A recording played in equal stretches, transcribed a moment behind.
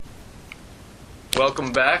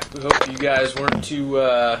Welcome back. We hope you guys weren't too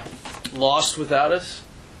lost without us.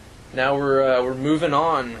 Now we're moving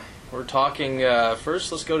on. We're talking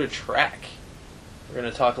first. Let's go to track. We're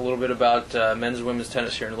going to talk a little bit about men's and women's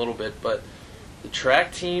tennis here in a little bit, but the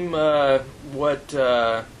track team, what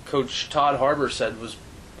Coach Todd Harbour said was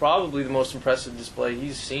probably the most impressive display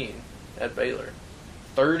he's seen at Baylor.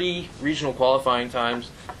 30 regional qualifying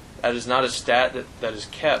times. That is not a stat that is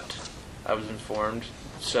kept, I was informed.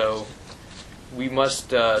 So we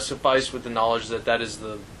must suffice with the knowledge that is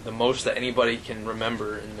the most that anybody can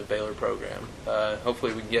remember in the Baylor program.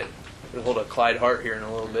 Hopefully we can get hold of Clyde Hart here in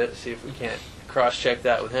a little bit, see if we can't cross-check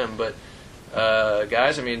that with him. But,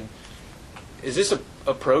 guys, I mean, is this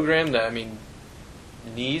a program that, I mean,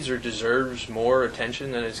 needs or deserves more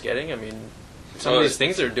attention than it's getting? I mean, some of these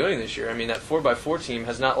things they're doing this year. I mean, that 4x4 team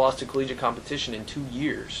has not lost a collegiate competition in 2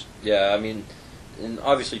 years. Yeah, I mean, and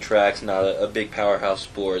obviously track's not a big powerhouse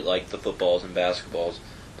sport like the footballs and basketballs,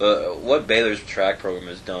 but what Baylor's track program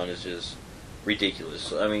has done is just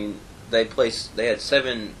ridiculous. I mean, they had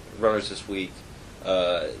 7 runners this week,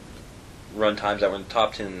 run times that were in the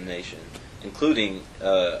top 10 in the nation, including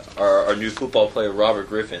our new football player Robert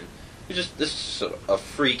Griffin. This is a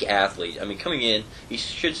freak athlete. I mean, coming in, he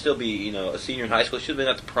should still be a senior in high school. He should have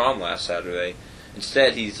been at the prom last Saturday.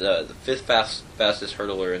 Instead, he's the 5th fastest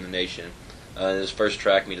hurdler in the nation in his first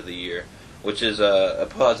track meet of the year, which is a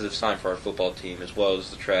positive sign for our football team as well as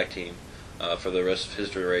the track team for the rest of his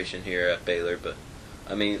duration here at Baylor. But,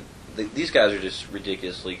 I mean, these guys are just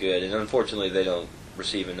ridiculously good, and unfortunately they don't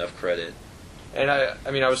receive enough credit. And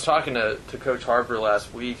I was talking to Coach Harper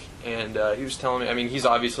last week, and he was telling me, I mean, he's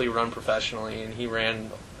obviously run professionally, and he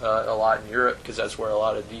ran a lot in Europe because that's where a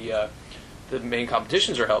lot of the main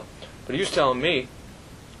competitions are held. But he was telling me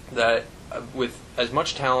that with as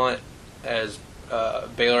much talent as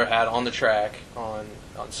Baylor had on the track on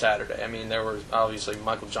Saturday, I mean, there was obviously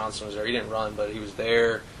Michael Johnson was there. He didn't run, but he was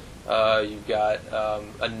there. You've got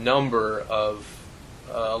a number of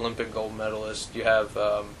Olympic gold medalists. You have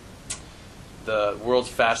the world's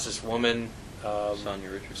fastest woman,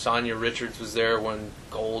 Sonia Richards was there, won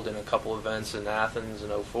gold in a couple events in Athens in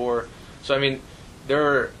 2004. So, I mean, there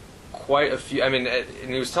are quite a few. I mean, and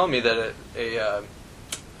he was telling me that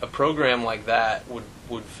a program like that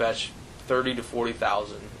would fetch 30 to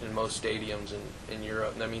 40,000 in most stadiums in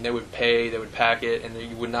Europe. I mean, they would pack it, and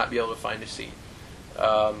you would not be able to find a seat.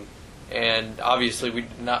 And obviously, we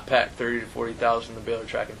did not pack 30 to 40,000 in the Baylor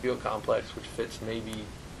Track and Field Complex, which fits maybe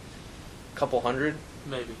a couple hundred,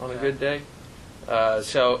 maybe on a good day.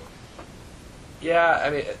 So, yeah, I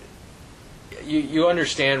mean, you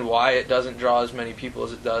understand why it doesn't draw as many people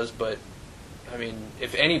as it does, but I mean,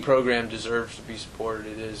 if any program deserves to be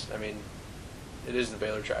supported, it is the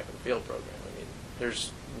Baylor Track and Field program. I mean,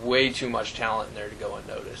 there's way too much talent in there to go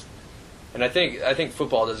unnoticed, and I think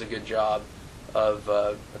football does a good job of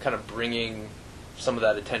kind of bringing some of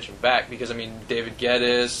that attention back, because I mean, David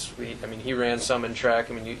Geddes, he ran some in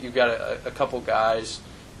track. I mean, you've got a couple guys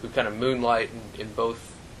who kind of moonlight in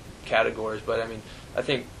both categories, but I mean, I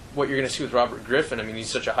think what you're going to see with Robert Griffin, I mean, he's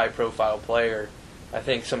such a high-profile player. I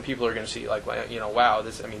think some people are going to see like, wow,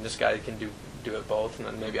 this guy can do it both, and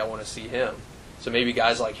then maybe I want to see him. So maybe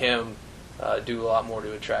guys like him do a lot more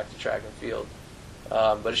to attract the track and field.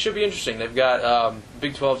 But it should be interesting. They've got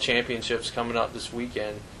Big 12 championships coming up this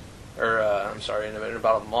weekend, or in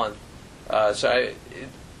about a month. So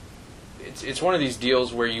it's one of these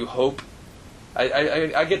deals where you hope.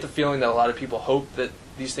 I get the feeling that a lot of people hope that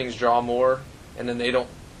these things draw more, and then they don't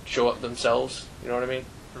show up themselves. You know what I mean?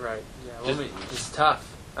 Right. Yeah. Well, it's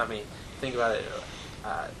tough. I mean, think about it.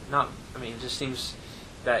 It just seems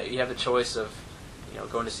that you have the choice of,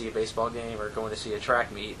 going to see a baseball game or going to see a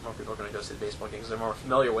track meet. More people are going to go see the baseball game because they're more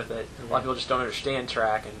familiar with it. Mm-hmm. A lot of people just don't understand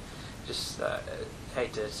track, and just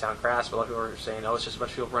hate to sound crass, but a lot of people are saying, "Oh, it's just a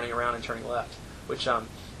bunch of people running around and turning left," which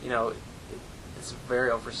it's a very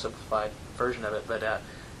oversimplified version of it. But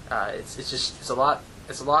it's a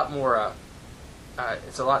lot more.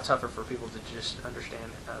 It's a lot tougher for people to just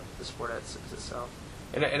understand the sport itself.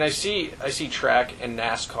 And I see track and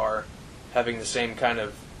NASCAR having the same kind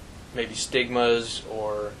of maybe stigmas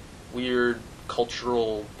or weird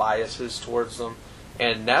cultural biases towards them,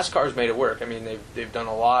 and NASCAR's made it work. I mean, they've done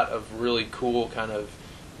a lot of really cool, kind of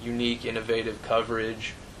unique, innovative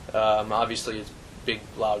coverage. Obviously, it's big,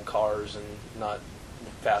 loud cars and not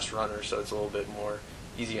fast runners, so it's a little bit more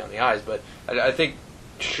easy on the eyes. But I think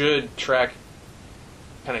should track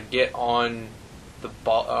kind of get on the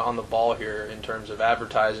ball here in terms of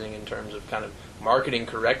advertising, in terms of kind of marketing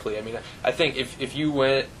correctly. I mean, I think if you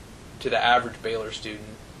went to the average Baylor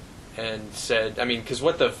student and said, I mean, because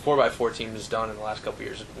what the 4x4 team has done in the last couple of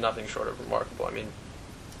years is nothing short of remarkable. I mean,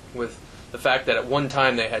 with the fact that at one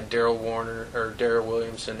time they had Daryl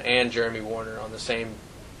Williamson and Jeremy Warner on the same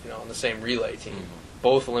relay team,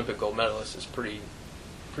 both Olympic gold medalists, is pretty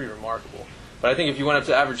remarkable. But I think if you went up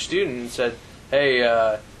to the average student and said, hey,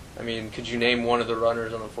 I mean, could you name one of the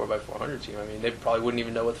runners on the 4x400 team? I mean, they probably wouldn't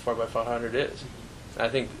even know what the 4x400 is. And I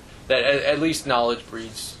think that at least knowledge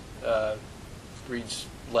breeds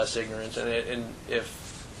less ignorance, and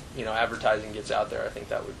if advertising gets out there, I think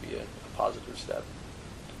that would be a positive step.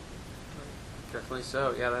 Definitely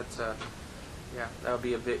so. Yeah, that would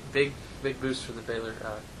be a big boost for the Baylor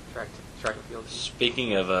track and field team.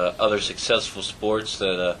 Speaking of other successful sports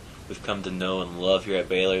that we've come to know and love here at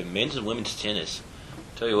Baylor, men's and women's tennis.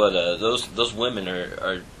 Tell you what, those women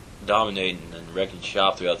are dominating and wrecking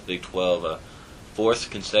shop throughout the Big 12. Fourth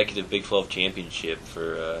consecutive Big 12 championship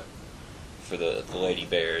for the Lady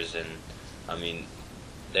Bears, and I mean,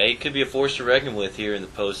 they could be a force to reckon with here in the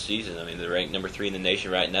postseason. I mean, they're ranked number 3 in the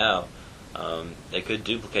nation right now. They could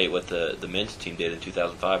duplicate what the men's team did in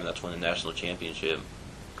 2005, and that's win the national championship.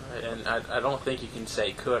 Right, and I don't think you can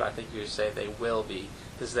say could. I think you say they will be,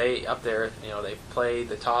 because they up there, they've played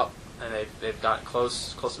the top and they've gotten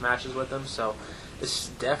close matches with them. So this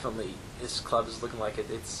club is looking like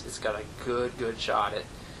it's got a good shot at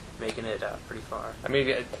making it pretty far. I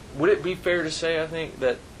mean, would it be fair to say, I think,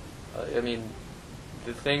 that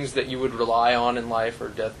the things that you would rely on in life are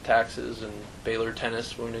death taxes and Baylor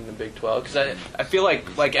tennis winning the Big 12? Because I feel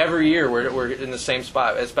like every year we're in the same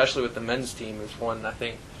spot, especially with the men's team, who's won, I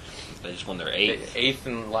think, they just won their eighth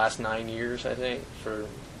in the last 9 years, I think, for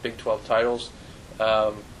Big 12 titles.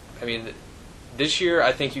 I mean, this year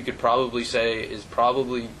I think you could probably say is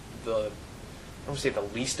probably I don't say the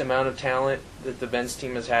least amount of talent that the men's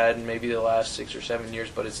team has had in maybe the last 6 or 7 years,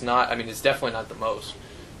 but it's not. I mean, it's definitely not the most.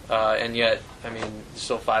 And yet, I mean,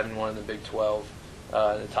 still 5-1 in the Big 12,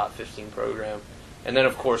 in the top 15 program. And then,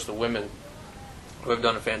 of course, the women, who have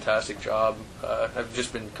done a fantastic job, have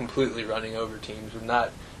just been completely running over teams.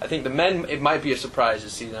 I think the men, it might be a surprise to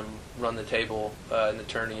see them run the table in the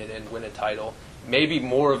tourney and win a title. Maybe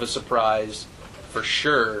more of a surprise, for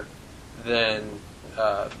sure, than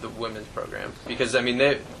the women's program, because I mean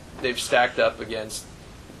they've stacked up against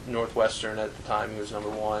Northwestern at the time, who was number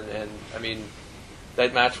 1, and I mean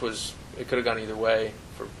that match it could have gone either way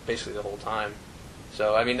for basically the whole time.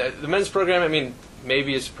 So I mean the men's program, I mean,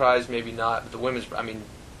 maybe a surprise, maybe not, but the women's, I mean,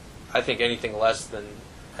 I think anything less than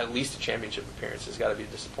at least a championship appearance has got to be a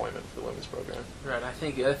disappointment for the women's program. Right. I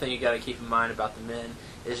think the other thing you got to keep in mind about the men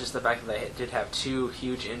is just the fact that they did have 2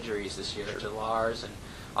 huge injuries this year, to Lars and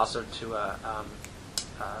also to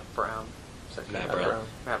Brown.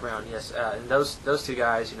 Matt Brown, yes. And those 2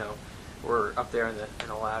 guys, were up there in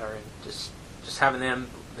the ladder, and just having them,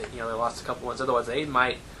 they lost a couple ones. Otherwise, they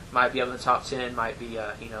might be up in the top 10, might be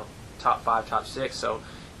top 5, top 6. So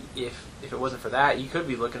if it wasn't for that, you could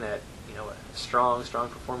be looking at a strong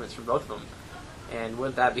performance from both of them. And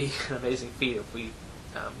wouldn't that be an amazing feat if we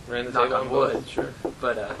ran the knock table on wood? Sure.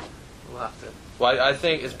 But we'll have to. Well, I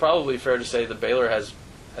think it's probably fair to say that Baylor has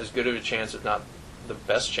as good of a chance, if not the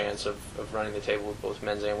best chance, of running the table with both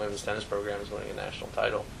men's and women's tennis programs winning a national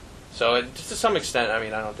title. So to some extent, I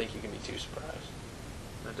mean, I don't think you can be too surprised.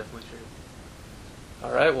 That's definitely true.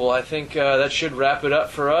 All right, well, I think that should wrap it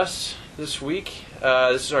up for us this week.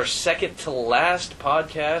 This is our second to last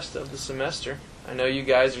podcast of the semester. I know you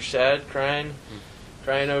guys are sad, crying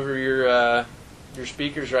over your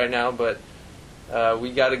speakers right now, but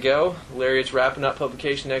we got to go. Lariat's wrapping up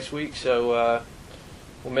publication next week, so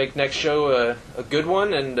we'll make next show a good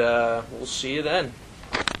one, and we'll see you then.